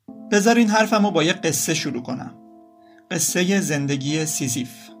بذارین حرفمو با یه قصه شروع کنم. قصه زندگی سیزیف.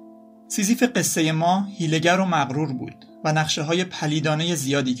 سیزیف قصه ما هیله‌گر و مغرور بود و نقشه‌های پلیدانه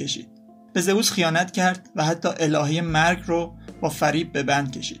زیادی کشید. به زئوس خیانت کرد و حتی الهه مرگ رو با فریب به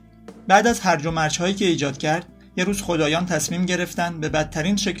بند کشید. بعد از هرج و مرج‌هایی که ایجاد کرد، یه روز خدایان تصمیم گرفتن به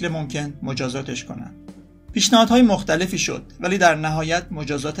بدترین شکل ممکن مجازاتش کنن. پیشنهادهای مختلفی شد، ولی در نهایت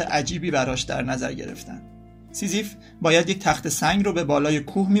مجازات عجیبی براش در نظر گرفتن. سیزیف باید یک تخت سنگ رو به بالای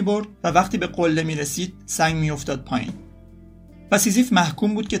کوه می‌برد و وقتی به قله می‌رسید سنگ می‌افتاد پایین. و سیزیف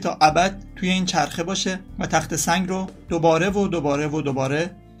محکوم بود که تا ابد توی این چرخه باشه و تخت سنگ رو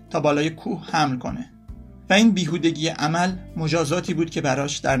دوباره تا بالای کوه حمل کنه. و این بیهودگی عمل مجازاتی بود که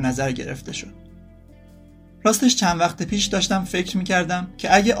براش در نظر گرفته شد. راستش چند وقت پیش داشتم فکر می‌کردم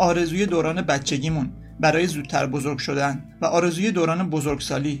که اگه آرزوی دوران بچگیمون برای زودتر بزرگ شدن و آرزوی دوران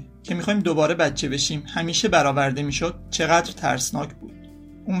بزرگسالی که می‌خوایم دوباره بچه بشیم همیشه برآورده می‌شد، چقدر ترسناک بود.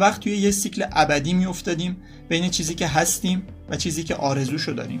 اون وقت توی یه سیکل ابدی می‌افتادیم بین چیزی که هستیم و چیزی که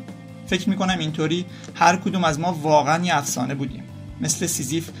آرزوشو داریم. فکر می‌کنم اینطوری هر کدوم از ما واقعاً یه افسانه بودیم. مثل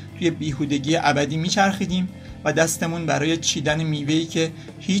سیزیف توی بیهودگی ابدی میچرخیدیم و دستمون برای چیدن میوه‌ای که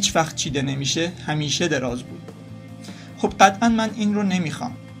هیچ وقت چیده نمیشه همیشه دراز بود. خب قطعاً من این رو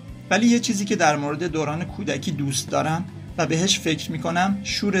نمیخوام، ولی یه چیزی که در مورد دوران کودکی دوست دارم و بهش فکر میکنم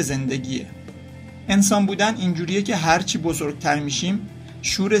شور زندگیه. انسان بودن اینجوریه که هرچی بزرگتر میشیم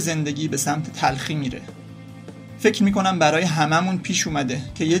شور زندگی به سمت تلخی میره. فکر میکنم برای هممون پیش اومده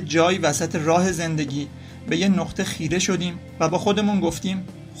که یه جایی وسط راه زندگی به یه نقطه خیره شدیم و با خودمون گفتیم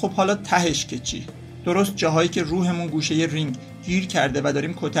خب حالا تهش که چی؟ درست جاهایی که روحمون گوشه رینگ گیر کرده و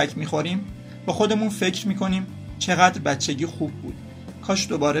داریم کتک میخوریم با خودمون فکر میکنیم چقدر بچگی خوب بود، کاش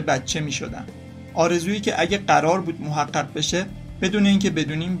دوباره بچه میشدم. آرزویی که اگه قرار بود محقق بشه بدون اینکه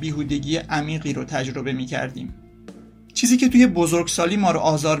بدونیم بیهودگی عمیقی رو تجربه میکردیم. چیزی که توی بزرگسالی ما رو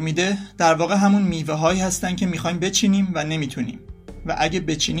آزار میده در واقع همون میوه هایی هستن که میخوایم بچینیم و نمیتونیم و اگه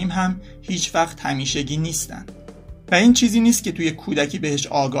بچینیم هم هیچ وقت همیشگی نیستن. و این چیزی نیست که توی کودکی بهش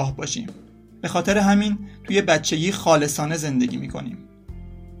آگاه باشیم. به خاطر همین توی بچگی خالصانه زندگی میکنیم.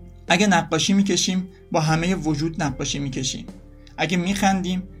 اگه نقاشی میکشیم با همه وجود نقاشی میکشیم. اگه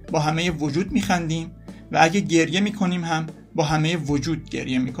میخندیم با همه وجود میخندیم و اگه گریه میکنیم هم با همه وجود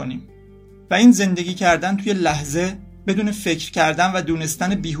گریه میکنیم. و این زندگی کردن توی لحظه بدون فکر کردن و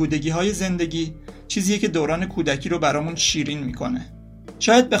دونستن بیهودگی های زندگی چیزیه که دوران کودکی رو برامون شیرین میکنه.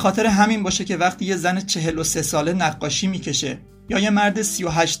 شاید به خاطر همین باشه که وقتی یه زن 43 ساله نقاشی میکشه یا یه مرد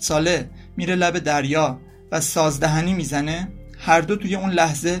 38 ساله میره لب دریا و سازدهنی میزنه، هر دو توی اون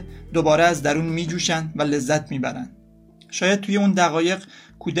لحظه دوباره از درون میجوشن و لذت میبرن. شاید توی اون دقایق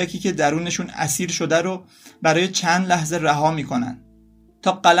کودکی که درونشون اسیر شده رو برای چند لحظه رها میکنن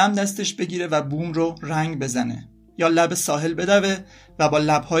تا قلم دستش بگیره و بوم رو رنگ بزنه یا لب ساحل بدوه و با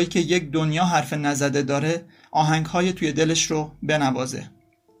لبهایی که یک دنیا حرف نزده داره آهنگهای توی دلش رو بنوازه.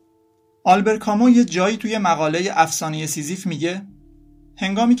 آلبر کامو یه جایی توی مقاله افسانه سیزیف میگه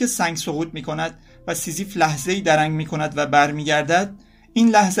هنگامی که سنگ سقوط میکند و سیزیف لحظه‌ای درنگ میکند و برمیگردد، این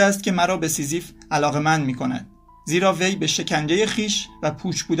لحظه است که مرا به سیزیف علاقه‌مند میکند، زیرا وی به شکنجه خیش و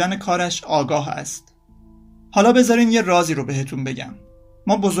پوچ بودن کارش آگاه است. حالا بذارین یه رازی رو بهتون بگم.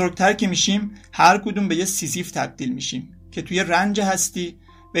 ما بزرگتر که میشیم هر کدوم به یه سیزیف تبدیل میشیم که توی رنج هستی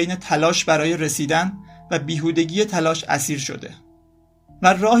بین تلاش برای رسیدن و بیهودگی تلاش اسیر شده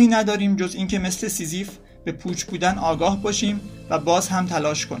و راهی نداریم جز این که مثل سیزیف به پوچ بودن آگاه باشیم و باز هم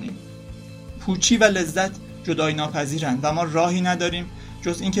تلاش کنیم. پوچی و لذت جدایی ناپذیرند و ما راهی نداریم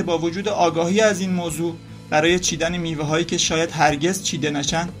جز این که با وجود آگاهی از این موضوع برای چیدن میوه هایی که شاید هرگز چیده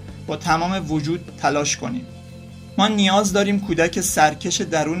نشن با تمام وجود تلاش کنیم. ما نیاز داریم کودک سرکش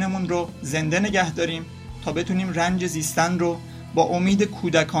درونمون رو زنده نگه داریم تا بتونیم رنج زیستن رو با امید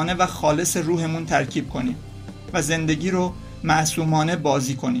کودکانه و خالص روحمون ترکیب کنیم و زندگی رو معصومانه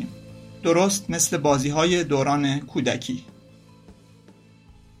بازی کنیم، درست مثل بازی‌های دوران کودکی.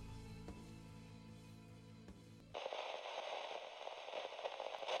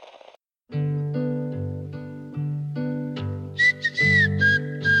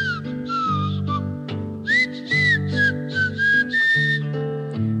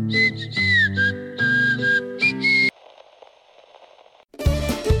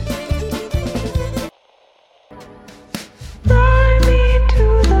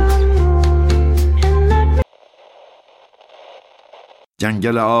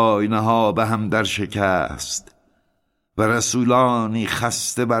 جنگل آینه ها به هم در شکست و رسولانی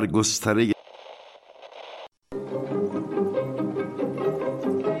خسته بر گستره.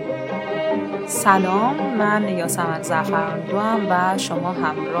 سلام، من یاسمن زعفرانلو و شما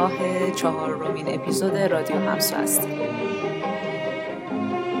همراه 4مین اپیزود رادیو همسو هستید.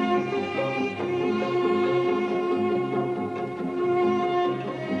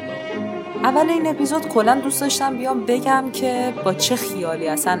 اول این اپیزود کلا دوست داشتم بیام بگم که با چه خیالی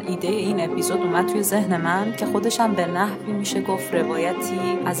اصلا ایده این اپیزود اومد توی ذهن من که خودش هم به نحوی میشه گفت روایتی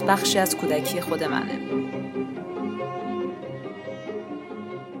از بخشی از کودکی خود منه.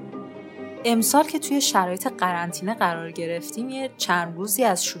 امسال که توی شرایط قرنطینه قرار گرفتیم یه چند روزی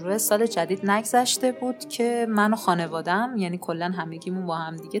از شروع سال جدید نگذشته بود که من و خانوادم، یعنی کلا همگیمون با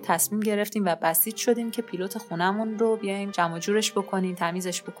هم دیگه تصمیم گرفتیم و بسیط شدیم که پیلوت خونمون رو بیایم جمع جورش بکنیم،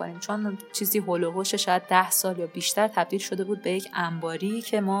 تمیزش بکنیم، چون چیزی هول و هوش شاید 10 سال یا بیشتر تبدیل شده بود به یک انباری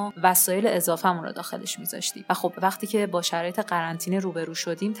که ما وسایل اضافه‌مون رو داخلش می‌ذاشتیم. و خب وقتی که با شرایط قرنطینه روبرو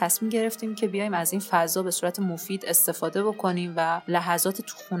شدیم تصمیم گرفتیم که بیایم از این فضا به صورت مفید استفاده بکنیم و لحظات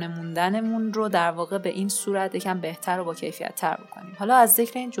تو خونه موندن رو در واقع به این صورت یکم بهتر و با کیفیت تر بکنیم. حالا از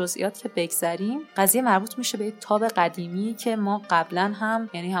ذکر این جزئیات که بگذریم، قضیه مربوط میشه به یک تاب قدیمی که ما قبلا هم،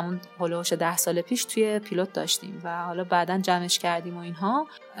 یعنی همون هولوش 10 سال پیش توی پیلوت داشتیم و حالا بعداً جمعش کردیم و اینها.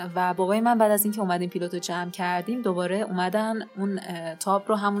 و بابای من بعد از اینکه اومدیم پیلوت رو جمع کردیم دوباره اومدن اون تاب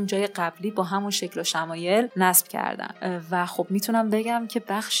رو همون جای قبلی با همون شکل و شمایل نصب کردن و خب میتونم بگم که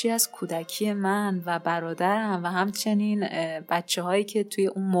بخشی از کودکی من و برادرم و همچنین بچه‌هایی که توی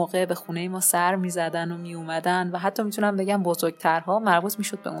اون موقع به خونه ما سر میزدن و میومدن و حتی میتونم بگم بزرگترها مربوط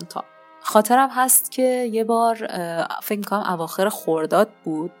میشد به اون تاب. خاطرم هست که یه بار فکر می‌کنم اواخر خرداد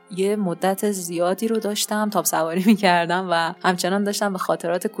بود، یه مدت زیادی رو داشتم تاب سواری می‌کردم و همچنان داشتم به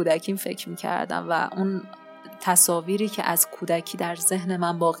خاطرات کودکیم فکر می‌کردم و اون تصاویری که از کودکی در ذهن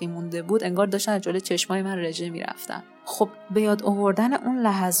من باقی مونده بود انگار داشتن از جلوی چشمای من رژه می‌رفتن. خب به یاد آوردن اون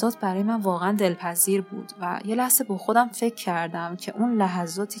لحظات برای من واقعا دلپذیر بود و یه لحظه با خودم فکر کردم که اون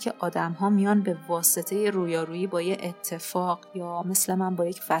لحظاتی که آدم‌ها میان به واسطه رویارویی با یه اتفاق یا مثل من با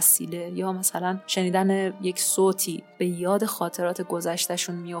یک وسیله یا مثلا شنیدن یک صوتی به یاد خاطرات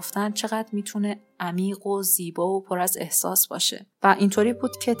گذشتهشون میافتن، چقدر میتونه عمیق و زیبا و پر از احساس باشه. و اینطوری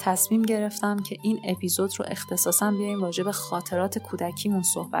بود که تصمیم گرفتم که این اپیزود رو اختصاصا بیایم راجع به خاطرات کودکیمون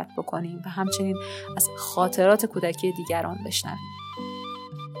صحبت بکنیم و همچنین از خاطرات کودکی دیگران بشنویم.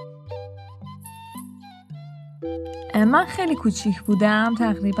 من خیلی کوچیک بودم،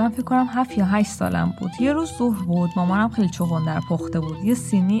 تقریبا فکر کنم 7 یا 8 سالم بود. یه روز ظهر بود، مامانم خیلی چغندر پخته بود، یه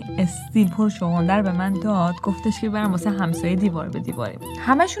سینی استیل پر چغندر به من داد، گفتش که برام واسه همسایه دیوار به دیواری.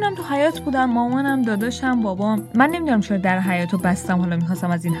 همشون هم تو حیاط بودن، مامانم، داداشم، بابام. من نمیدونم چرا در حیاطو بستم، حالا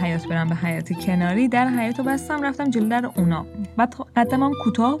می‌خواستم از این حیاط برم به حیاط کناری، در حیاطو بستم رفتم جلوی در اونا. بعد قدمم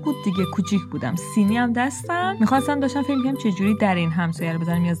کوتاه بود دیگه، کوچیک بودم، سینی هم دستم، می‌خواستم داشتم فکر می‌کردم چه جوری در این همسایه رو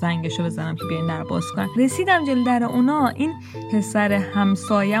بزنم یا زنگشو بزنم که بیاین در باز کنن. رسیدم جلوی در اونا، این پسر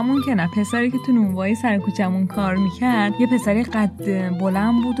همسایه‌مون که نه، پسری که تو نونوایی سر کوچمون کار میکرد، یه پسری قد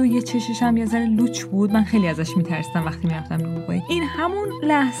بلند بود و یه چشش هم یه ذره لوچ بود. من خیلی ازش میترسیدم وقتی میرفتم نونوایی. این همون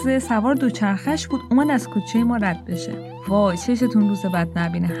لحظه سوار دوچرخش بود، اومد از کوچه ما رد بشه. وای چشتون روز بد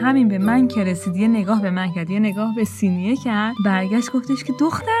نبینه. همین به من که رسید یه نگاه به من کرد، یه نگاه به سینیه کرد، برگشت گفتش که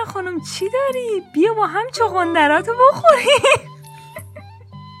دختر خانم چی داری؟ بیا با هم چغندراتو بخوریم.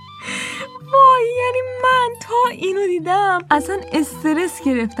 وای یعنی من تا اینو دیدم اصلا استرس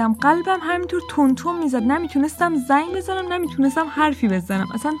گرفتم، قلبم همینطور تون میزد، نمیتونستم زنگ بزنم، نمیتونستم حرفی بزنم،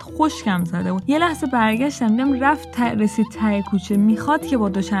 اصلا خشکم زده بود. یه لحظه برگشتم دیدم رفت رسید ته کوچه، میخواد که با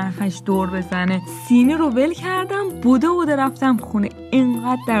دوچرخش دور بزنه، سینی رو ول کردم، بوده رفتم خونه.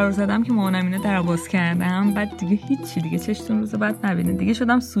 اینقدر در زدم که مامانم اینو در باز کردم. بعد دیگه هیچی، دیگه چشتون روز بعد نبینه، دیگه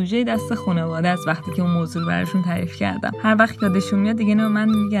شدم سوژه دست خانواده از وقتی که اون موضوع براشون تعریف کردم. هر وقت یادشون میاد دیگه نه من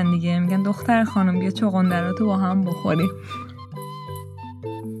میگن دختر خانم بیا چغندراتو با هم بخوریم.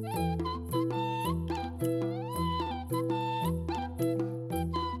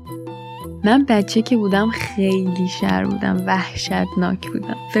 من بچه که بودم خیلی شر بودم، وحشتناک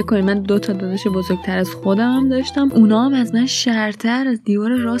بودم. فکر کنید من 2 تا داداش بزرگتر از خودم هم داشتم، اونا هم از من شرتر، از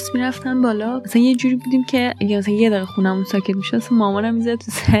دیوار راست میرفتن بالا. مثلا یه جوری بودیم که اگه مثلا یه دقیقه خونمون ساکت میشد اصلا مامانم میزد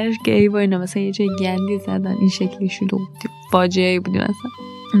تو سرش گریه و اینا، مثلا یه جای گندی زدن، این شکلی شده بودیم، فاجعه‌ای بودیم. مثلا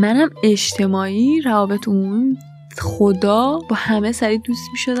منم اجتماعی، روابط عمومی، خدا با همه سری دوست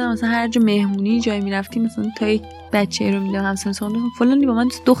میشدم. مثلا هر جا مهمونی جایی میرفتیم، مثلا تا یک بچه رو میدم همسن سوال فلانی با من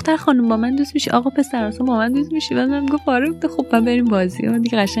دوست، دختر خانم با من دوست میشی، آقا پسر اصلا با من دوست میشی. بعد من میگم آره خب بعد بریم بازی. من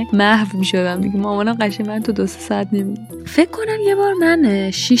دیگه قشنگ محو میشدم دیگه، مامانم قشنگ من تو 2-3 ساعت نمیدید. فکر کنم یه بار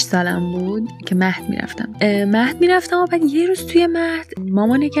من 6 سالم بود که مهد میرفتم و بعد یه روز توی مهد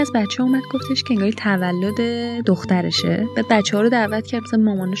مامان یکی از بچه‌ها اومد گفتش که انگاری تولد دخترشه. بعد بچه‌ها رو دعوت کرد، مثلا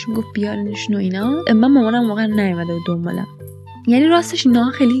مامانشون گفت بیارینشون و اینا. من مامانم واقعا نیومده بود دنبالم، یعنی راستش اینا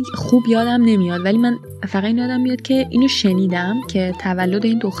خیلی خوب یادم نمیاد، ولی من فقط این یادم میاد که اینو شنیدم که تولد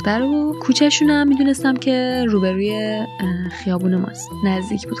این دختر رو کوچه‌شونم میدونستم که روبروی خیابون ماست،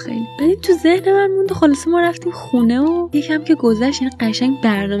 نزدیک بود خیلی. ولی تو ذهن من موند. خلاص ما رفتیم خونه و یکم که گذشت این قشنگ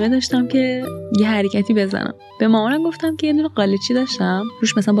برنامه داشتم که یه حرکتی بزنم. به مامانم گفتم که یه دونه قالچی داشتم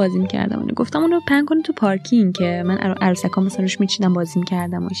روش مثلا بازی می‌کردم. اونو گفتم اونو پهن کنه تو پارکینگ که من عروسکام مثلا روش میچیدم بازی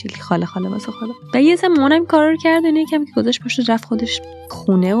می‌کردم و شکلی خاله واسه خودم. و یه زمان مامانم کارو کرد، اینه یکم که گذشت پشت رفت خودش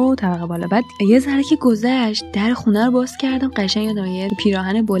خونه و طبقه بالا. بعد یه ذره که گذشت در خونه رو باز کردم، قشنگ یادم یه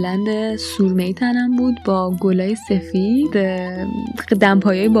پیراهن بلند سرمه‌ای تنم بود با گلای سفید،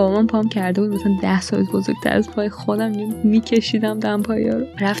 دمپایه‌ای بابام پام کرده بود مثلا 10 سایز بزرگتر از پای خودم، میکشیدم دمپایه‌ها رو.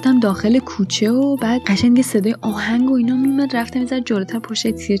 رفتم داخل کوچه و بعد قشنگ صدای آهنگ و اینا میومد. رفتم یه ذره جلوتر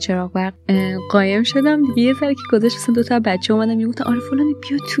پشت تیر چراغ برق قایم شدم دیگه. یه ذره که گذشت مثلا دو تا بچه اومدن میگفتن آره فلانی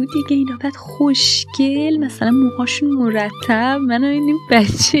بیا تو دیگه، اینا بعد خوشگل مثلا موهاشون مرتب، منو این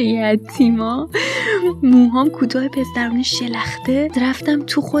بچه یتیما موهام کوتاه پسترونه شلخته. رفتم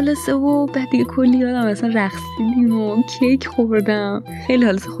تو خلاصه و بعد دیگه کلی یادم مثلا رقصیدیم و کیک خوردم، خیلی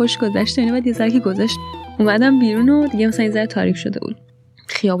حالت خوش گذشت. یعنی بعد یه ذره که گذشت اومدم بیرون و دیگه مثلا یه ذره تاریک شده بود،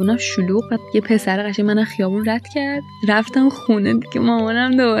 خیابونم شلوغ. بعد یه پسر قشنگ منو خیابون رد کرد، رفتم خونه دیگه.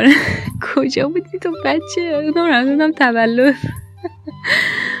 مامانم دوباره کجا بودی تو بچه؟ رفتم تولد.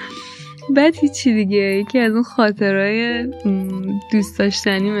 بعد هیچی دیگه، یکی از اون خاطرهای دوست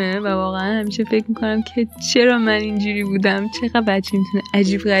داشتنیمه و واقعا همیشه فکر میکنم که چرا من اینجوری بودم، چقدر بچه میتونه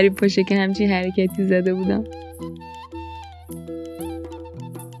عجیب غریب باشه که همچین حرکتی زده بودم.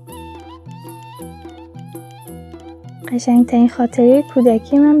 قشنگترین خاطره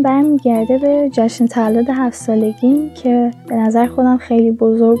کودکی من برمیگرده به جشن تولد 7 سالگیم که به نظر خودم خیلی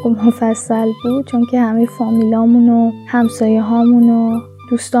بزرگ و مفصل بود، چون که همه فامیلامون و همسایه هامون و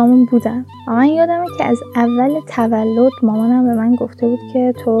دوستامون بودن. و من یادمه که از اول تولد مامانم به من گفته بود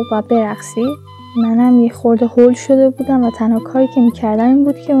که تو باید برقصی. منم یه خورده هول شده بودم و تنها کاری که میکردم این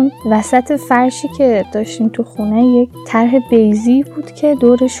بود که اون وسط فرشی که داشتیم تو خونه یک طرح بیضی بود که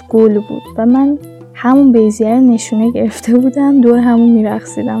دورش گل بود و من همون بیضیه رو نشونه گرفته بودم، دور همون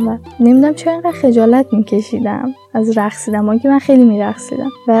میرقصیدم و نمیدونم چرا اینقدر خجالت میکشیدم از رقصیدم، اون که من خیلی میرقصیدم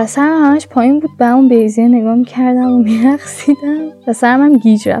و سرم همش پایین بود، به اون بیضیه نگاه میکردم و میرقصیدم و سرم هم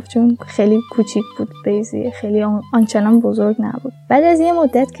گیج رفت چون خیلی کوچیک بود بیضیه، خیلی آنچنان بزرگ نبود. بعد از یه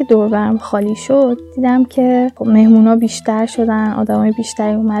مدت که دور برم خالی شد دیدم که مهمونا بیشتر شدن، آدمای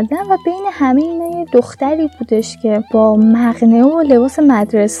بیشتری اومدن و بین همه اینا یه دختری بودش که با مقنعه و لباس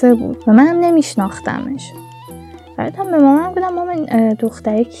مدرسه بود و منم نمیشناختمش. بعدم به مامانم گفتم مامان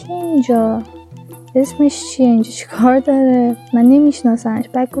دختره کی اینجا؟ اسمش چیه؟ اینجا چی کار داره؟ من نمیشناسمش.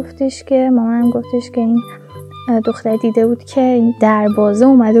 بعد گفتش که مامانم گفتش که این دختر دیده بود که این دروازه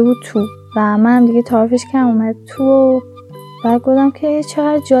اومده بود تو و منم دیگه تعارفش کردم اومد تو. بعد گفتم که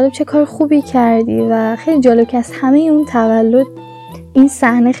چقدر جالب، چه کار خوبی کردی و خیلی جالب که از همه اون تولد این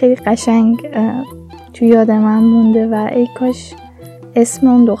صحنه خیلی قشنگ تو یاد من مونده و ای کاش اسم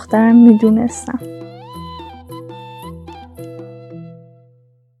اون دخترم میدونستم.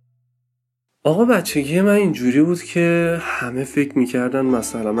 آقا بچگی من اینجوری بود که همه فکر میکردن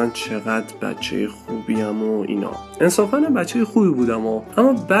مثلا من چقدر بچه خوبیم و اینا. انصافاً بچه خوبی بودم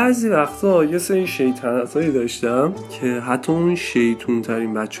اما بعضی وقتا یه سری شیطنتایی داشتم که حتی اون شیطون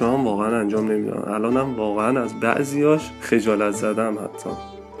ترین بچه هم واقعا انجام نمیدن. الانم واقعا از بعضیاش خجالت زدم حتی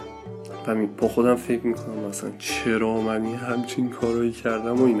و با خودم فکر میکنم مثلا چرا من همچین کارایی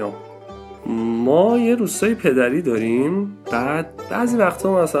کردم و اینا. ما یه روستای پدری داریم، بعد بعضی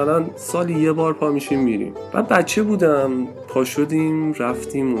وقتا مثلا سالی یه بار پا میشیم میریم. بعد بچه بودم پا شدیم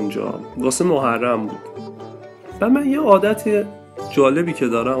رفتیم اونجا واسه محرم بود و من یه عادت جالبی که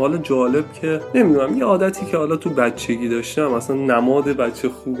دارم، حالا جالب که نمیدونم، یه عادتی که حالا تو بچگی داشتم مثلا نماد بچه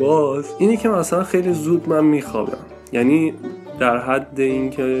خوباست اینه که مثلا خیلی زود من میخوابم. یعنی در حد این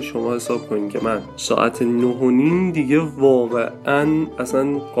که شما حساب کنید که من ساعت 9:30 دیگه واقعا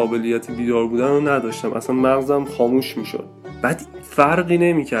اصلا قابلیت بیدار بودن رو نداشتم، اصلا مغزم خاموش میشد. بعد فرقی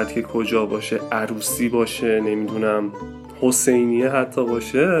نمیکرد که کجا باشه، عروسی باشه نمیدونم حسینیه حتی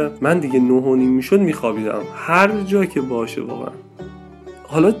باشه، من دیگه 9:30 میشد میخوابیدم هر جا که باشه واقعا.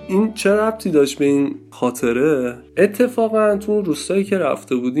 حالا این چه ربطی داشت به این خاطره؟ اتفاقا تو روستایی که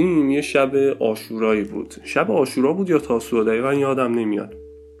رفته بودیم یه شب عاشورایی بود، شب عاشورا بود یا تاسوعا دقیقا یادم نمیاد.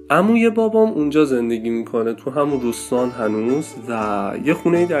 عموی بابام اونجا زندگی میکنه تو همون روستان هنوز و یه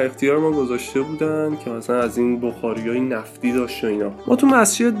خونه در اختیار ما گذاشته بودن که مثلا از این بخاریای نفتی داشت و اینا. ما تو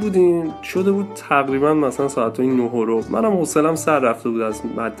مسجد بودیم، شده بود تقریبا مثلا ساعت 9:00. منم حوصله‌ام سر رفته بود از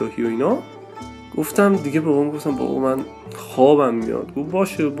مداحی و اینا. گفتم دیگه بابام، گفتم بابا من خوابم میاد. گفت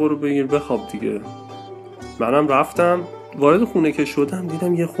باشه برو بگیر بخواب دیگه. منم رفتم وارد خونه که شدم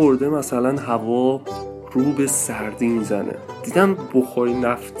دیدم یه خورده مثلا هوا رو به سردی میزنه. دیدم بخاری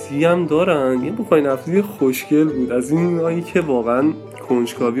نفتی هم دارن، یه بخاری نفتی خوشگل بود، از این نوعی که واقعا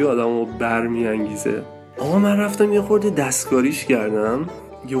کنجکاوی آدمو برمیانگیزه. آقا من رفتم یه خورده دستکاریش کردم،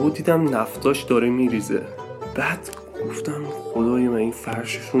 یهو دیدم نفتاش داره میریزه. بعد گفتم خدای من این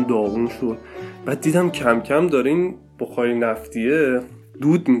فرششون داغون شد. بعد دیدم کم کم داره این بخاری نفتیه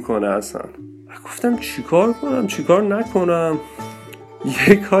دود میکنه اصلا. و گفتم چیکار کنم چیکار نکنم.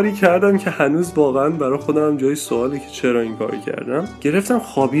 یه کاری کردم که هنوز واقعا برای خودم جای سواله که چرا این کاری کردم. گرفتم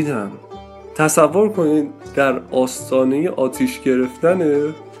خوابیدم. تصور کنید در آستانه آتیش گرفتنه.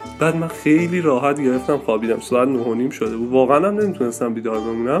 بعد من خیلی راحت گرفتم خوابیدم. ساعت 9:30 شده بود، واقعا هم نمیتونستم بیدار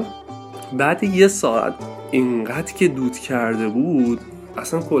بمونم. بعد یه ساعت اینقدر که دود کرده بود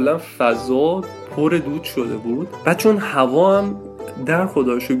اصلا کلا فضا پر دود شده بود. بعد چون هوا هم در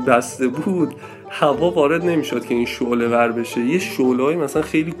خداشو بسته بود، هوا وارد نمیشد که این شعله ور بشه. یه شعله‌ای مثلا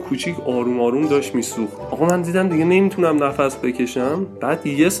خیلی کوچیک آروم آروم داشت میسوخت. آقا من دیدم دیگه نمیتونم نفس بکشم. بعد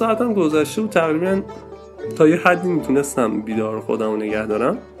یه ساعتم گذشته بود، تقریبا تا یه حدی میتونستم بیدار خودم رو نگه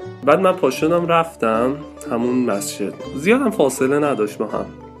دارم. بعد من پا شدم رفتم همون مسجد، زیادم فاصله نداشت با هم.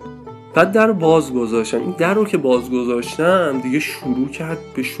 بعد در باز گذاشتم. این در رو که باز گذاشتم دیگه شروع کرد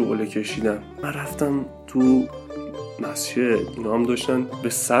به شعله کشیدن. من رفتم تو مسجد، اینا هم داشتن به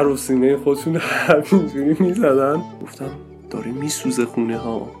سر و سینه خودشون همینجوری میزدن. گفتم داره میسوزه خونه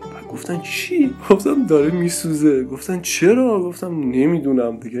ها. بعد گفتن چی؟ گفتم داره میسوزه. گفتن چرا؟ گفتم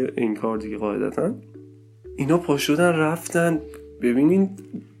نمیدونم دیگه، این کار دیگه قاعدتا. اینا پا شدن رفتن. ببینین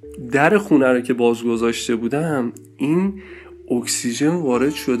در خونه رو که باز گذاشته بودم، این اکسیژن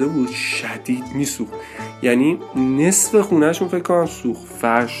وارد شده بود، شدید میسوخت. یعنی نصف خونهشون فکر کنم سوخت،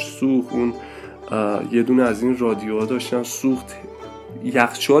 فرش سوخت، اون یه دونه از این رادیوها داشتن سوخت،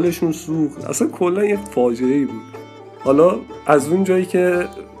 یخچالشون سوخت. اصلا کلا یه فاجعه‌ای بود. حالا از اون جایی که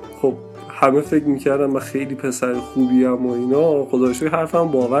خب همه فکر میکردن من خیلی پسر خوبیم و اینا، خداشوی حرفم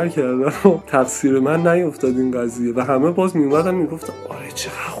باور کردن و تفسیر من نیفتاد این قضیه. و همه باز میومدن میگفتن آره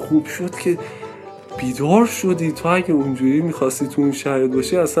چقدر خوب شد که بیدار شدی، تو اگه اونجوری میخواستی تو اون شهر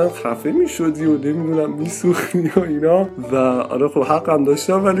باشی اصلا خفه میشدی و نمیدونم میسوختی و اینا. و آره خب حقم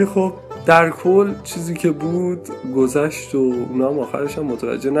داشتم، ولی خب در کل چیزی که بود گذشت و اونا هم آخرش هم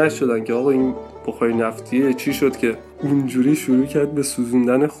متوجه نشدن که آقا این بخاری نفتیه چی شد که اونجوری شروع کرد به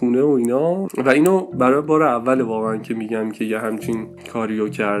سوزوندن خونه و اینا. و اینو برای بار اول واقعا که میگم که یه همچین کاریو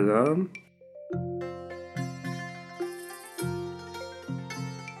کردم.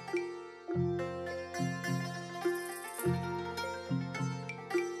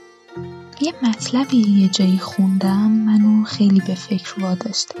 یه مطلبی یه جایی خوندم منو خیلی به فکر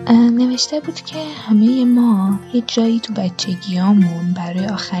واداشت. نوشته بود که همه ما یه جایی تو بچگیامون برای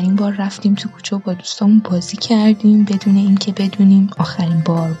آخرین بار رفتیم تو کوچه و با دوستامون بازی کردیم بدون اینکه بدونیم آخرین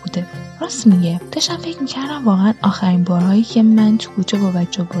بار بوده. راست میگه. داشتم فکر میکردم واقعا آخرین بارهایی که من تو کوچه با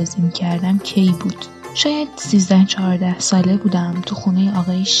بچه بازی میکردم کی بود. شاید 13-14 ساله بودم. تو خونه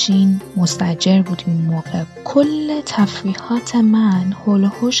آقای شین مستاجر بودیم اون موقع. کل تفریحات من حول و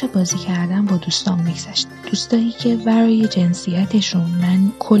حوش بازی کردن با دوستام میگذشت. دوستایی که برای جنسیتشون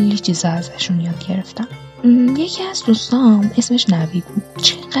من کلی چیزا ازشون یاد گرفتم. یکی از دوستام اسمش نوید بود.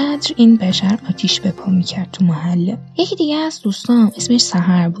 چقدر این بشر آتیش به پا میکرد تو محله. یکی دیگه از دوستام اسمش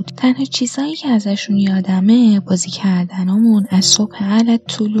سحر بود. تنها چیزایی که ازشون یادمه بازی کردنامون از صبح علت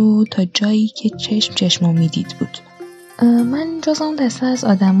طلوع تا جایی که چشمو میدید بود. من جز اون دسته از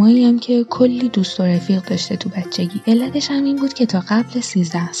آدماییم که کلی دوست و رفیق داشته تو بچگی. علتش هم این بود که تا قبل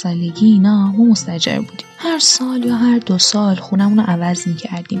 13 سالگی اینا ما مستاجر بودیم. هر سال یا هر 2 سال خونمون رو عوض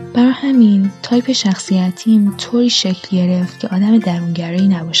می‌کردیم. برای همین تایپ شخصیتیم طوری شکل گرفت که آدم درونگرایی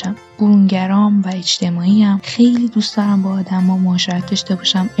نباشم. برونگرام و اجتماعیم. خیلی دوست دارم با آدم‌ها معاشرت داشته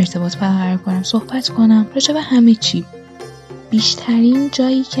باشم، ارتباط برقرار کنم، صحبت کنم راجع به همه چی. بیشترین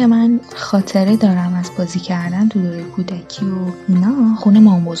جایی که من خاطره دارم از بازی کردن تو دوره کودکی و اینا خونه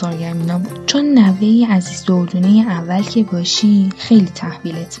مام بزرگم اینا بود. چون نوه عزیز دردونه اول که باشی خیلی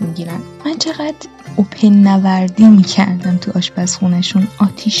تحویلت میگیرن. من چقدر اوپن نوردی میکردم تو آشپزخونهشون.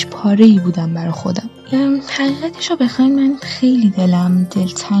 آتیش پاره‌ای بودم برای خودم. حقیقتشو بخواین من خیلی دلم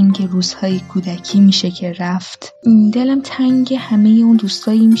دلتنگ روزهای کودکی میشه که رفت. دلم تنگ همه اون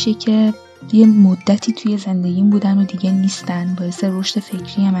دوستایی میشه که یه مدتی توی زندگیم بودن و دیگه نیستن، باعث رشد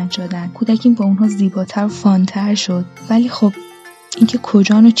فکری من شدن. کودکیم با اونها زیباتر و فانتر شد، ولی خب اینکه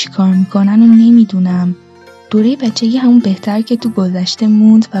کجان و چی کار میکنن و نمیدونم. دوره بچگی همون بهتر که تو گذشته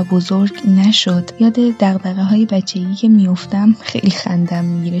موند و بزرگ نشد. یاد دغدغه های بچگی که میافتم خیلی خندم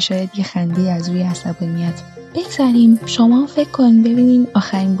میگیره، شاید یه خنده از روی عصبانیت. بگذاریم شما فکر کنین ببینین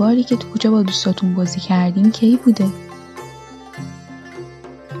آخرین باری که تو کوچه با دوستاتون بازی کردین کی بوده؟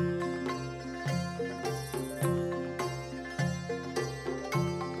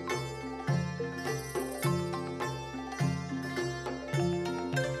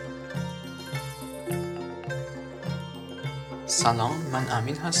 سلام، من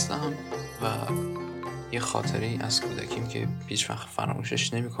امین هستم و یه خاطره ای از کودکیم که هیچ وقت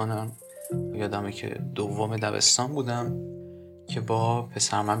فراموشش نمی کنم. یادمه که دوم دبستان بودم که با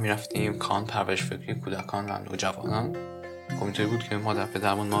پسرم می رفتیم کان پرورش فکری کودکان و نوجوانان. کمیته بود که مادر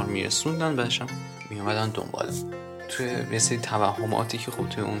پدرمون ما رو می رسوندن، بعدش هم می اومدن دنبالم. توی یه سری توهماتی که خب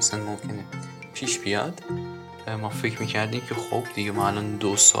توی اون سن ممکنه پیش بیاد، ما فکر میکردیم که خب دیگه ما الان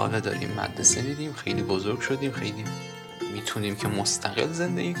 2 ساله داریم مدرسه میدیم، خیلی بزرگ شدیم، خیلی میتونیم که مستقل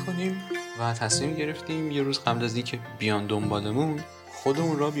زندگی کنیم و تصمیم گرفتیم یه روز قبل از اینکه بیان دنبالمون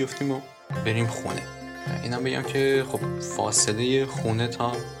خودمون را بیفتیم و بریم خونه. اینم بگم که خب فاصله خونه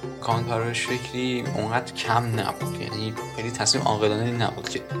تا کان پرورش فکری اونقدر کم نبود، یعنی خیلی تصمیم عاقلانه نبود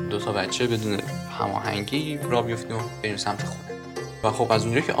که 2 تا بچه بدون هماهنگی را بیفتیم و بریم سمت خونه. و خب از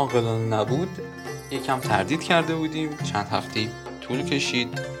اونجا که عاقلانه نبود یکم تردید کرده بودیم، چند هفته طول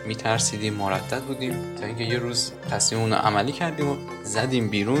کشید، میترسیدیم، مردد بودیم تا اینکه یه روز تصمیم اون رو عملی کردیم و زدیم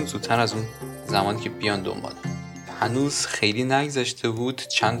بیرون زودتر از اون زمانی که بیان دنبال. هنوز خیلی نگذشته بود،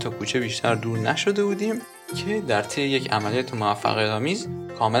 چند تا کوچه بیشتر دور نشده بودیم که در طی یک عملیات موفقیت‌آمیز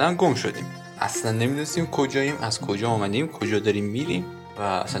کاملا گم شدیم. اصلا نمیدونستیم کجاییم، از کجا اومدیم، کجا داریم میریم و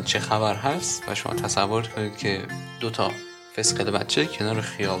اصلا چه خبر هست. و شما تصور کنید که 2 تا فسقل بچه کنار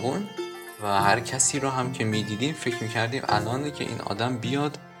خیابون و هر کسی رو هم که میدیدیم فکر میکردیم الانه که این آدم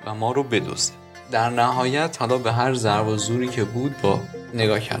بیاد و ما رو بدزده. در نهایت حالا به هر ضرب و زوری که بود، با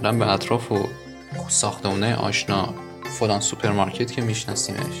نگاه کردن به اطراف و ساختمان‌های آشنا، فلان سوپرمارکت که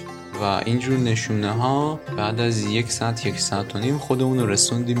میشناسیمش و اینجور نشونه ها، بعد از 1 ساعت 1 ساعت و نیم خودمون رو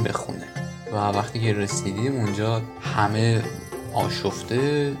رسوندیم به خونه. و وقتی که رسیدیم اونجا همه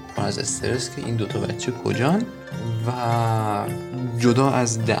آشفته، پر از استرس که این 2 تا بچه کجان، و جدا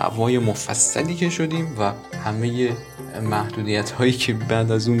از دعوای مفصلی که شدیم و همه محدودیت هایی که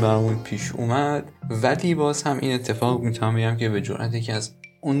بعد از اون برامون پیش اومد، ولی باز هم این اتفاق میتونم بگم که به جرئت یکی از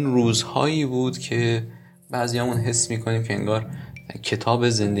اون روزهایی بود که بعضیامون حس میکنیم که انگار کتاب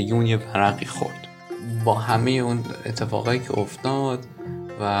زندگیمون یه ورقی خورد. با همه اون اتفاقایی که افتاد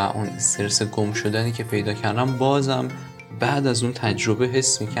و اون استرس گم شدنی که پیدا کردم، بازم بعد از اون تجربه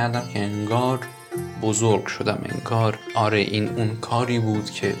حس میکردم که انگار بزرگ شدم، انگار آره این اون کاری بود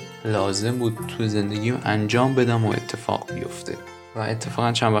که لازم بود تو زندگیم انجام بدم و اتفاق بیفته. و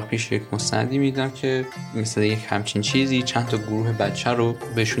اتفاقا چند وقت پیش یک مستندی میدم که مثل یک همچین چیزی چند تا گروه بچه رو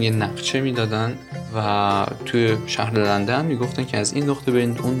بهشون یه نقشه میدادن و توی شهر لندن میگفتن که از این نقطه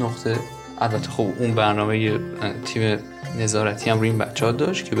برین اون نقطه. البته خب اون برنامه تیم نظارتی هم روی این بچه‌ها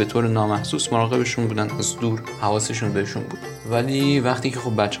داشت که به طور نامحسوس مراقبشون بودن، از دور حواسشون بهشون بود. ولی وقتی که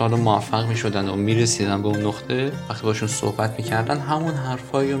خب بچه‌ها رو موفق می‌شدن و می‌رسیدن به اون نقطه، وقتی باشون صحبت می‌کردن همون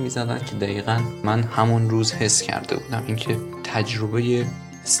حرفایی رو می‌زدن که دقیقاً من همون روز حس کرده بودم، اینکه تجربه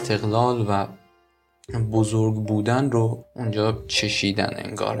استقلال و بزرگ بودن رو اونجا چشیدن،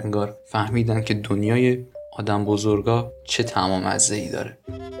 انگار فهمیدن که دنیای آدم بزرگا چه طعم و مزه‌ای داره.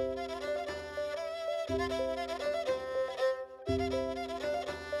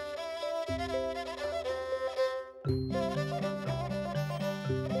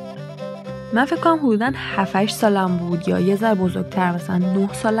 من فکر کنم حدوداً 7-8 سالم بود یا یه ذره بزرگتر، مثلا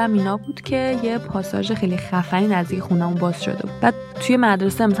 9 سالم اینا بود که یه پاساژ خیلی خفنی نزدیک خونمون باز شده بود. بعد توی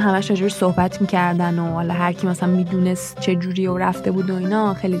مدرسه مثلا همش راجعش صحبت می‌کردن و حالا هر کی مثلا میدونست چه جوری و رفته بود و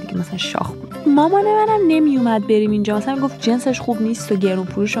اینا، خیلی دیگه مثلا شاخ بود. مامان منم نمیومد بریم اینجا، مثلا گفت جنسش خوب نیست و گرون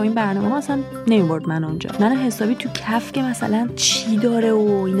فروش و این برنامه‌ها، مثلا نمیبرد من اونجا. من حسابی تو کف که مثلا چی داره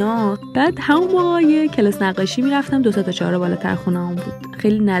و اینا. بعد همون موقع یه کلاس نقاشی میرفتم 2 تا 4 بالاتر خونه‌ام بود،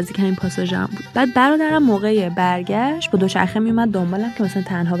 خیلی نزدیک همین پاساژ بود. بعد برادرم موقع برگشت با دوچرخه میومد دنبالم که مثلا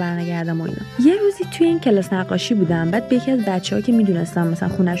تنها برنگردم و اینا. یه روزی توی این کلاس نقاشی بودم، بعد به یکی از بچه‌ها که میدونستم مثلا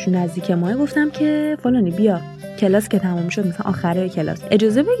خونه‌شون نزدیک ماه گفتم که فلانی بیا کلاس که تموم شد، مثلا آخره کلاس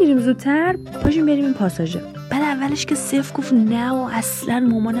اجازه بگیریم زودتر پاشیم بریم این پاساژه. بعد اولش که صفر گفت نه و اصلا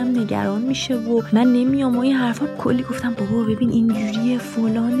مامانم نگران میشه و من نمیام و این حرفا کلی. گفتم بابا ببین اینجوریه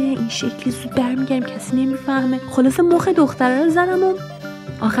فلانه، این شکلی زود برمیگردیم کسی نمیفهمه. خلاصه مخ دختره رو زدم و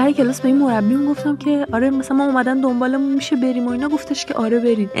آخر کلاس به این مربیم گفتم که آره مثلا ما اومدن دنبالمون میشه بریم و اینا. گفتش که آره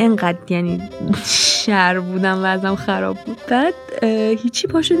بریم. انقدر یعنی شر بودم و ازم خراب بود. بعد هیچی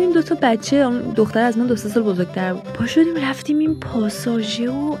پا شدیم 2 تا بچه، دختر از من 2 سال بزرگتر بود، پا شدیم رفتیم این پاساژه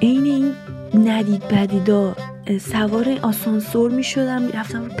و عین این ندید بدیدا سوار آسانسور میشدم،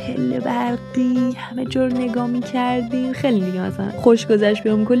 میرفتم رو پله برقی، همه جور نگاه میکردیم. خیلی دیگه مثلا خوش گذشت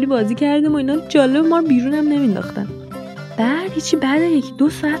بهم، کلی بازی کردیم و اینا. جالب ما رو بیرونم نمینداختن. بعد هیچی بعد 1-2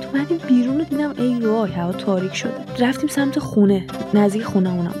 ساعت اومدیم بیرون و دیدم ای وای هوا تاریک شده. رفتیم سمت خونه، نزدیک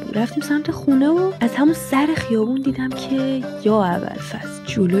خونه‌مونم بود. رفتیم سمت خونه و از همون سر خیابون دیدم که یا ابوالفضل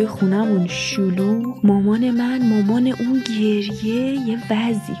جلوی خونمون شلوغ، مامان اون گریه یه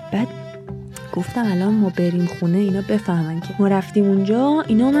وضعی. بعد گفتم الان ما بریم خونه اینا بفهمن که ما رفتیم اونجا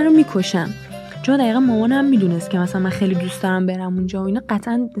اینا منو میکشن، چون دقیقا مامانم میدونست که مثلا من خیلی دوست دارم برم اونجا و اینا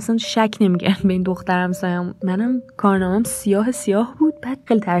قطعا مثلا شک نمیکرد به این دخترم سایم. منم کارنامه‌ام سیاه بود. بعد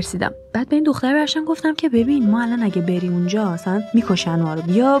خیلی ترسیدم. بعد به این دختر برشم گفتم که ببین ما الان اگه بریم اونجا مثلا میکشن ما رو،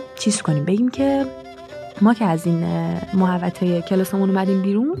 بیا چیز کنیم بگیم که ما که از این محوطه کلاسمون اومدیم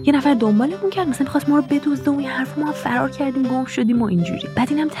بیرون یه نفر دنبالمون کرد مثلا می‌خواست ما رو بدزده و این حرفا، ما فرار کردیم گم شدیم و اینجوری. بعد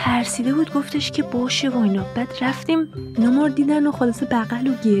اینم ترسیده بود گفتش که باشه و اینا. بعد رفتیم اینا ما رو دیدن و خلاصه بغل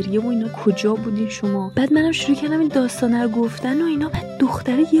و گریه و اینا کجا بودین شما. بعد منم شروع کردم این داستانا رو گفتن و اینا. بعد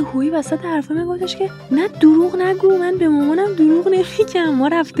دختره یهویی وسط حرفا میگفتش که نه دروغ نگو، من به مامانم دروغ نمیگم، ما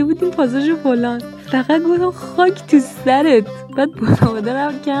رفته بودیم پاساژ فلان. فقط گفتم خاک تو سرت. بعد بودم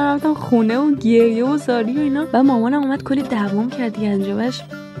رفتم خونه و گریه و زاری و اینا. بعد مامانم اومد کلی دوام کرد دیگه. انجامش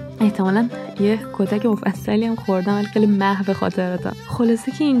احتمالاً یه کودک مفصلی هم خوردم ولی خیلی محو خاطراتم.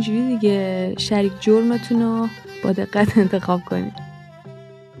 خلاصه که اینجوری دیگه شریک جرمتون رو با دقت انتخاب کنید.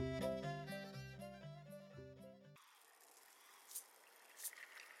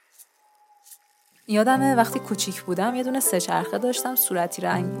 یادمه وقتی کوچیک بودم یه دونه سه‌چرخه داشتم صورتی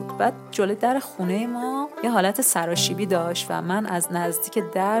رنگ بود. بعد جلوی در خونه ما یه حالت سراشیبی داشت و من از نزدیک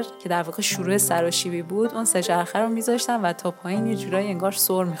در که در واقع شروع سراشیبی بود اون سه‌چرخه رو میذاشتم و تا پایین یه جورایی انگار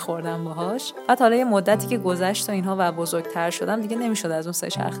سر میخوردم باهاش. بعد حالا یه مدتی که گذشت و اینها و بزرگتر شدم دیگه نمیشد از اون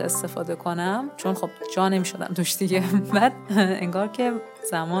سه‌چرخه استفاده کنم چون خب جا نمیشدم توش دیگه. بعد انگار که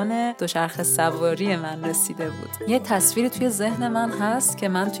زمان دوچرخه سواری من رسیده بود. یه تصویری توی ذهن من هست که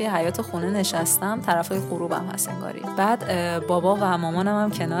من توی حیاط خونه نشستم، طرفای غروبم هست انگاری. بعد بابا و مامانم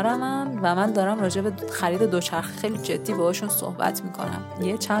هم کنارمن و من دارم راجع به خرید دوچرخه خیلی جدی باهاشون صحبت میکنم.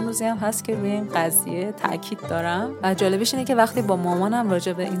 یه چند روزی هم هست که روی این قضیه تاکید دارم و جالبش اینه که وقتی با مامانم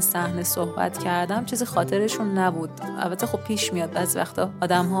راجع به این صحنه صحبت کردم چیزی خاطرشون نبود. البته خب پیش میاد بعضی وقتا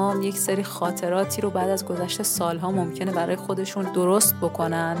آدم‌ها یک سری خاطراتی رو بعد از گذشت سالها ممکنه برای خودشون درست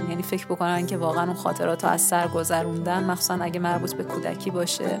بکنن، یعنی فکر بکنن که واقعا اون خاطرات رو از سر گذروندن، مخصوصا اگه مربوط به کودکی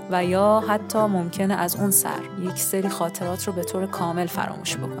باشه، و یا حتی ممکنه از اون سر یک سری خاطرات رو به طور کامل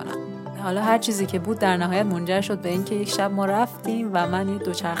فراموش بکنن. حالا هر چیزی که بود در نهایت منجر شد به این که یک شب ما رفتیم و من یه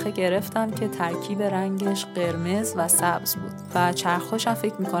دوچرخه گرفتم که ترکیب رنگش قرمز و سبز بود و چرخش هم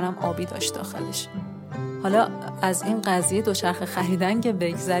فکر میکنم آبی داشت داخلش. حالا از این قضیه دوچرخه خریدن که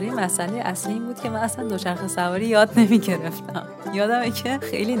بگذریم، مسئله اصلی این بود که من اصلا دوچرخه سواری یاد نمی‌گرفتم. یادمه که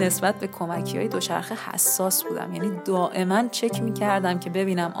خیلی نسبت به کمکی‌های دوچرخه حساس بودم، یعنی دائما چک می‌کردم که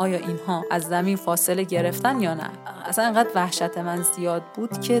ببینم آیا اینها از زمین فاصله گرفتن یا نه. اصلا انقدر وحشت من زیاد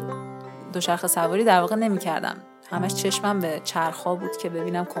بود که دوچرخه سواری در واقع نمی‌کردم. همش چشمم به چرخا بود که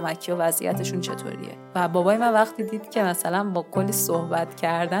ببینم کمکی و وضعیتشون چطوریه. و بابای من وقتی دید که مثلا با کلی صحبت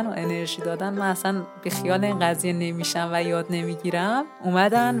کردن و انرژی دادن من اصلا بیخیال این قضیه نمیشم و یاد نمیگیرم،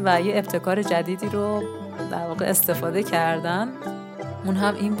 اومدن و یه ابتکار جدیدی رو در واقع استفاده کردن. اون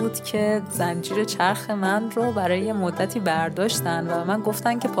هم این بود که زنجیر چرخ من رو برای یه مدتی برداشتن و من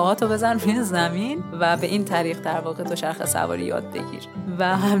گفتن که پاهاتو بزن روی زمین و به این طریق در واقع دوچرخه سواری یاد بگیر.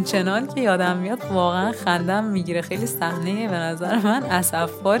 و همچنان که یادم میاد واقعا خندم میگیره. خیلی صحنه به نظر من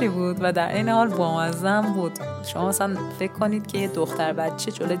اسفباری بود و در این حال بامزه بود. شما مثلا فکر کنید که یه دختر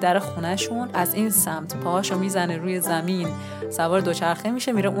بچه جلوی در خونهشون از این سمت پاهاشو میزنه روی زمین، سوار دوچرخه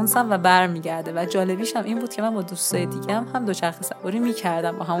میشه، میره اون سمت و برمیگرده. و جالبیش هم این بود که من با دوستای دیگه‌ام هم دوچرخه سواری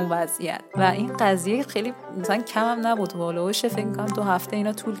میکردم با همون وضعیت و این قضیه خیلی مثلا کمم نبود. هولوش فکر می‌کنم 2 هفته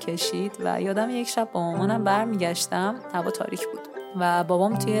اینا طول کشید و یادم یک شب با مامانم برمیگشتم، هوا تاریک بود و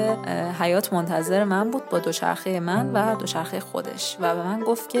بابام توی حیاط منتظر من بود با دوچرخه من و دوچرخه خودش و به من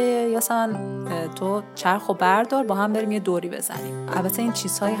گفت که یاسمن تو چرخو بردار با هم بریم یه دوری بزنیم. البته این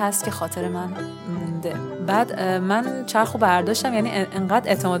چیزهایی هست که خاطر من مونده. بعد من چرخو برداشتم، یعنی انقدر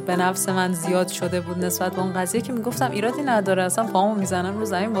اعتماد به نفس من زیاد شده بود نسبت به اون قضیه که میگفتم ایرادی نداره، اصلا پامو میزنم رو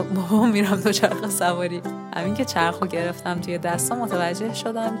زمین با بابام میرم دوچرخه سواری. همین که چرخو گرفتم توی دستام متوجه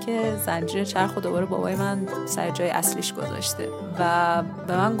شدم که زنجیر چرخو دوباره بابای من سر جای اصلیش گذاشته و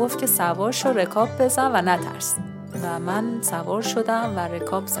به من گفت که سوار شو، رکاب بزن و نترس. و من سوار شدم و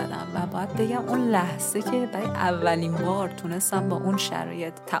رکاب زدم و باید بگم اون لحظه که برای اولین بار تونستم با اون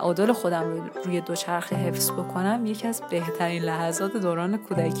شرایط تعادل خودم رو روی دوچرخه حفظ بکنم، یکی از بهترین لحظات دوران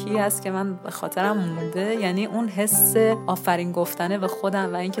کودکی است که من به خاطرم مونده. یعنی اون حس آفرین گفتنه به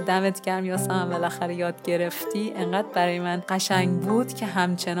خودم و اینکه دمت گرم یاسمن بالاخره یاد گرفتی انقدر برای من قشنگ بود که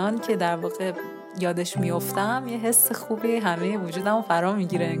همچنان که در واقع یادش میافتم یه حس خوبی همه وجودمو فرا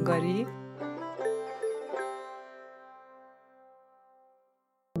میگیره انگاری.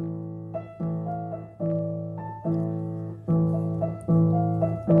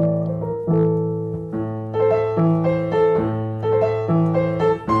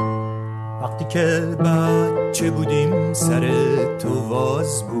 که بچه بودیم سر تو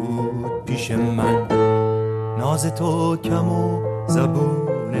واز بود پیش من، ناز تو کم و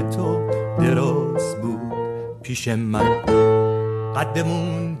زبون تو دراز بود پیش من،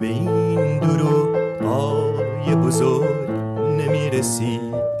 قدمون به این دروغای بزرگ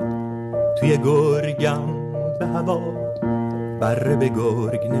نمیرسید، توی گرگم به هوا بره به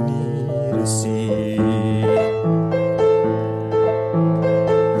گرگ نمیرسید.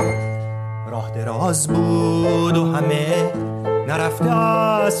 راه دراز بود و همه نرفته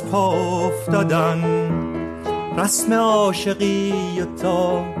از پا افتادن، رسم عاشقی و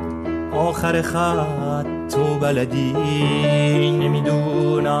تا آخر خط تو بلدی،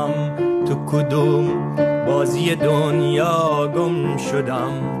 نمیدونم تو کدوم بازی دنیا گم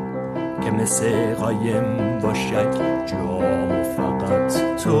شدم که مثل قایم باشد جام و فقط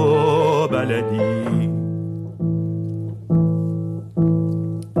تو بلدی.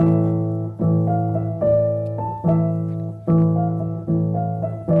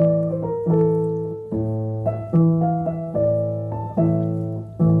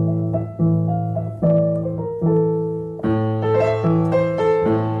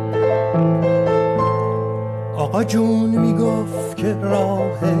 آقا جون میگفت که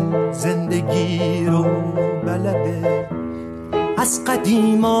راه زندگی رو بلده، از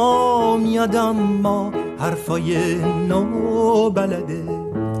قدیما میادم ما حرفای نو بلده.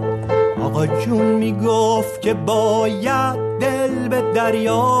 آقا جون میگفت که باید دل به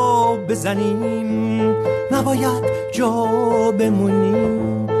دریا بزنیم، نباید جا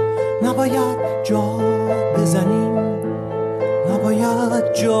بمونیم، نباید جا بزنیم،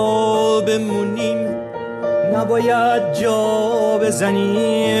 نباید جا بمونیم، نباید جا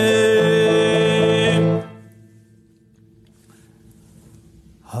بزنیم.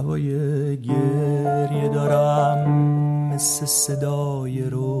 هوای گریه دارم مثل صدای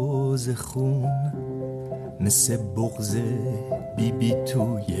روز خون، مثل بغض بیبی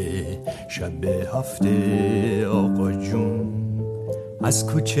توی شب هفته. آقا جون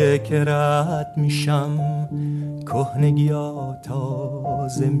از کوچه که رد میشم کهنگی‌ها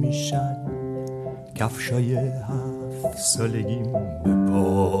تازه میشن، کفشای 7 سالگیم به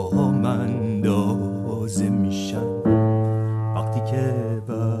پام اندازه میشن. وقتی که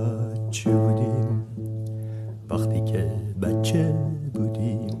بچه بودیم، وقتی که بچه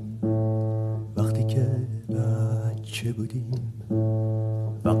بودیم، وقتی که بچه بودیم،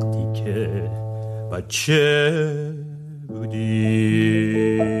 وقتی که بچه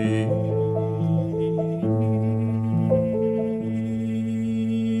بودیم.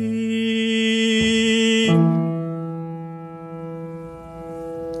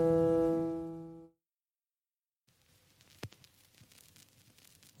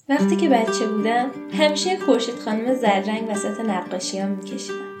 وقتی که بچه بودم همیشه خورشید خانم زررنگ وسط نقاشیام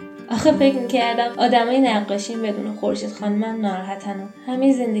میکشیدم. آخه فکر میکردم آدمای نقاشیم بدون خورشید خانمم ناراحتن و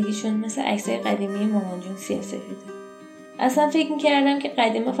همه زندگیشون مثل عکسای قدیمی مامان جون سیاه‌سفیده. اصلا فکر میکردم که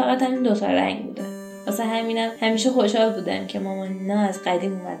قدیما فقط همین 2 تا رنگ بوده. واسه همینم همیشه خوشحال بودم که مامانینا از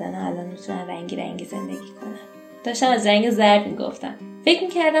قدیم اومدن و الان میتونن رنگی رنگی زندگی کنن. داشتم از رنگ زرد میگفتم. فکر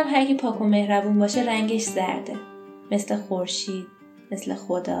میکردم هر کی پاک و مهربون باشه رنگش زرده، مثل خورشید، مثل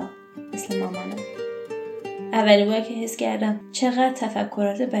خدا، مثل مامانم. اولین بار که حس کردم چقدر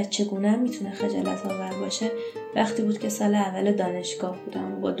تفکرات بچگونه‌ام میتونه خجالت آور باشه وقتی بود که سال اول دانشگاه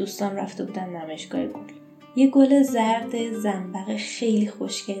بودم و با دوستان رفته بودم نمایشگاه گل. یه گل زرد زنبق خیلی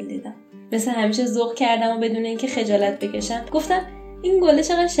خوشگل دیدم. مثل همیشه ذوق کردم و بدون اینکه خجالت بکشم گفتم این گل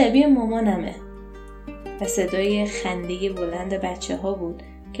چقدر شبیه مامانمه. و صدای خنده بلند بچه‌ها بود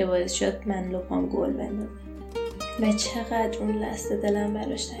که باعث شد من لپام گل بندازه. و چقدر اون لحظه دلم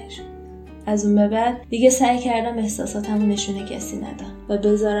براش تنگ شد. از اون به بعد دیگه سعی کردم احساساتمو نشونه کسی ندم و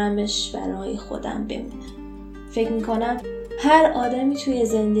بذارمش برای خودم بمونه. فکر میکنم هر آدمی توی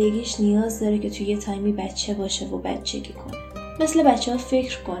زندگیش نیاز داره که توی یه تایمی بچه باشه و بچگی کنه. مثل بچه ها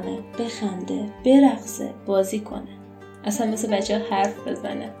فکر کنه، بخنده، برقصه، بازی کنه. اصلا مثل بچه ها حرف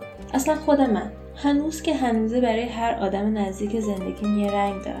بزنه. اصلا خود من هنوز که هنوزه برای هر آدم نزدیک زندگیم یه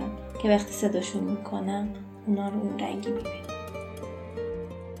رنگ دارم که وقتی صداشون میکنم اونا رو اون رنگی میبینم.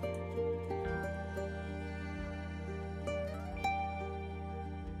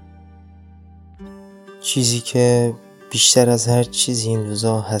 چیزی که بیشتر از هر چیزی این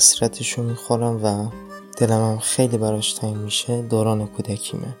روزا حسرتشو میخورم و دلم هم خیلی براش تنگ میشه دوران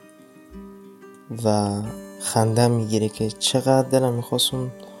کودکیمه و خندم میگیره که چقدر دلم میخواست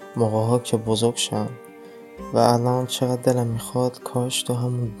اون موقع‌ها که بزرگ شم و الان چقدر دلم میخواد کاش تو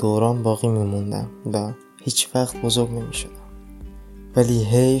همون دوران باقی میموندم و هیچ وقت بزرگ نمیشدم. ولی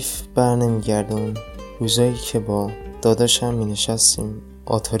حیف بر نمیگرده اون روزایی که با داداشم مینشستیم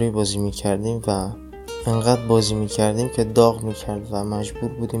آتاری بازی میکردیم و انقدر بازی میکردیم که داغ میکرد و مجبور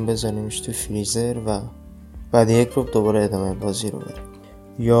بودیم بذاریمش تو فریزر و بعد یک روب دوباره ادامه بازی رو بریم.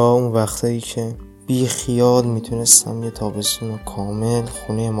 یا اون وقتایی که بی خیال میتونستم یه تابستون کامل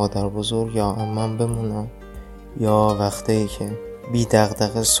خونه مادر بزرگ یا عمم بمونم، یا وقتایی که بی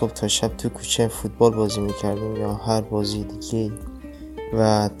دغدغه صبح تا شب تو کوچه فوتبال بازی میکردیم یا هر بازی دیگه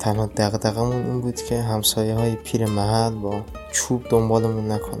و تنها دغدغمون این بود که همسایه های پیر محل با چوب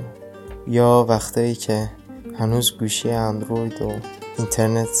دنبالمون نکنن. یا وقتایی که هنوز گوشی اندروید و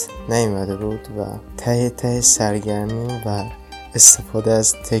اینترنت نیومده بود و ته سرگرمی و استفاده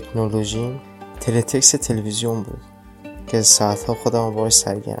از تکنولوژی تلتکس تلویزیون بود که ساعتها خودم رو باهاش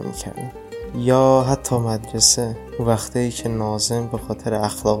سرگرمی کردم. یا حتی مدرسه، وقتایی که ناظم به خاطر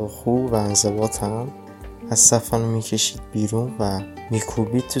اخلاق خوب و انضباطم از صف منو میکشید بیرون و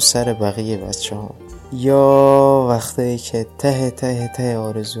میکوبید تو سر بقیه بچه ها. یا وقتایی که ته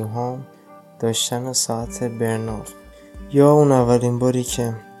آرزوهام داشتن ساعت برنار. یا اون اولین باری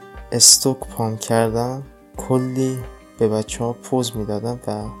که استوک پام کردم کلی به بچه ها پوز میدادم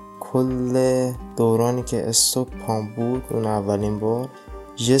و کل دورانی که استوک پام بود اون اولین بار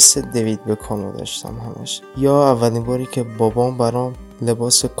جست دیوید بکامو داشتم همش. یا اولین باری که بابام برام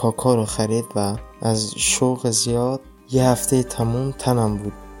لباس کاکا رو خرید و از شوق زیاد یه هفته تموم تنم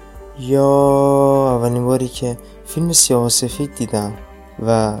بود. یا اولین باری که فیلم سیاه و سفید دیدم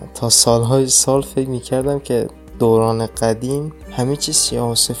و تا سالهای سال فکر میکردم که دوران قدیم همه چیز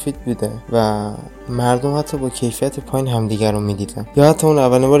سیاه و سفید بوده و مردم حتی با کیفیت پایین همدیگر رو میدیدن. یا حتی اون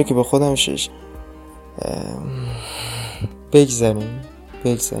اولین باری که به خودم بگذاریم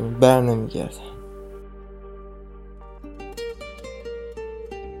بر نمیگردم.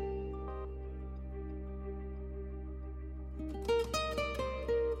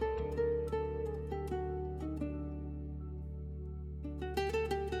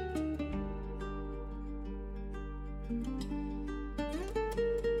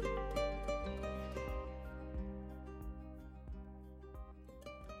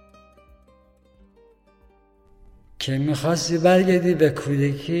 که میخواستی برگردی به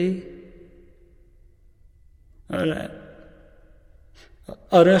کودکی؟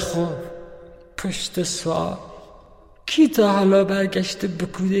 آره خب، پشت سوال کی تا حالا برگشته به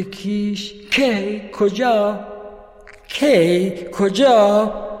کودکیش؟ کی؟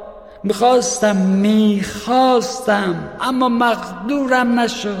 کجا؟ میخواستم اما مقدورم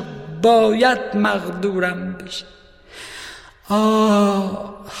نشد، باید مقدورم بشه.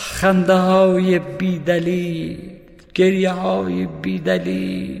 خنده های بیدلیل، گریه های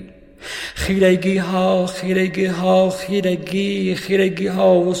بیدلیل، خیرگی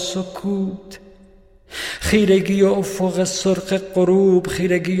ها و سکوت، خیرگی و افق سرخ غروب،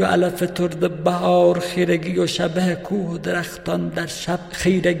 خیرگی و علف ترد بهار، خیرگی و شبه کوه و درختان در شب،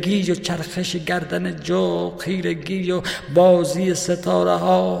 خیرگی و چرخش گردن جو، خیرگی و بازی ستاره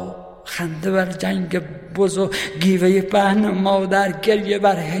ها، خنده بر جنگ بز و گیوه پهن مادر، گریه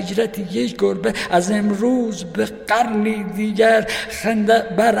بر هجرت یک گربه از امروز به قرنی دیگر،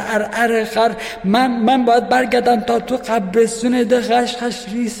 خنده بر عرعر خر. من باید برگردم تا تو قبرستون ده خش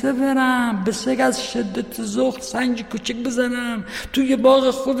ریسه برم، به سگ از شدت ذوق سنج کوچک بزنم، توی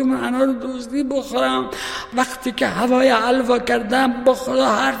باغ خودمون انار دزدی بخورم، وقتی که هوای حلوا کردم با خدا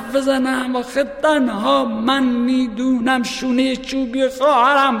حرف بزنم. آخه تنها من میدونم شونه چوبی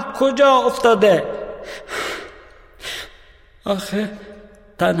خواهرم کجا افتاده.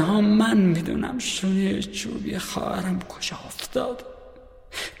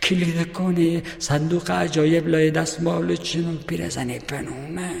 کلید کنه صندوق عجایب لای دستمال چنون پیرزنی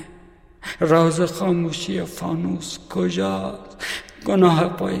بنومه. راز خاموشی فانوس کجاست؟ گناه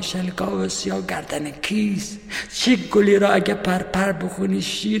پای شلگاو سیاه گردن کیست؟ چه گلی را اگه پر بخونی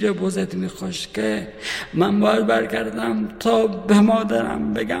شیر بزت میخوشکه؟ من باید برگردم تا به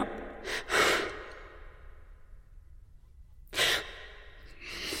مادرم بگم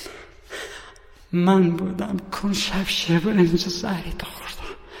من بودم کن شب برنج زهری تو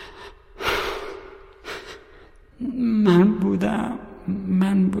خوردم.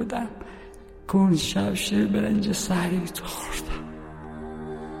 من بودم کن شب برنج زهری تو خوردم.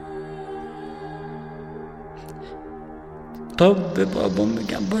 تا به بابام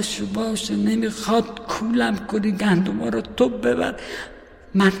بگم باشه نمیخواد کولم کنی، گندما رو تو ببر،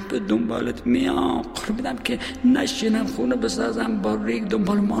 من به دنبالت میام. قرار میدم که نشینم خونه بسازم با ریگ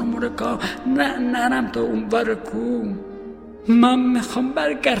دنبال مارمورکا، نرم تا اون بر کو. من میخوام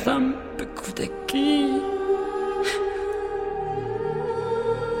برگردم به کودکی.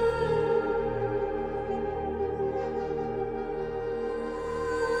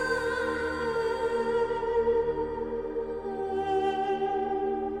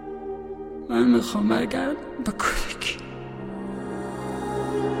 من میخوام برگردم به کودکی.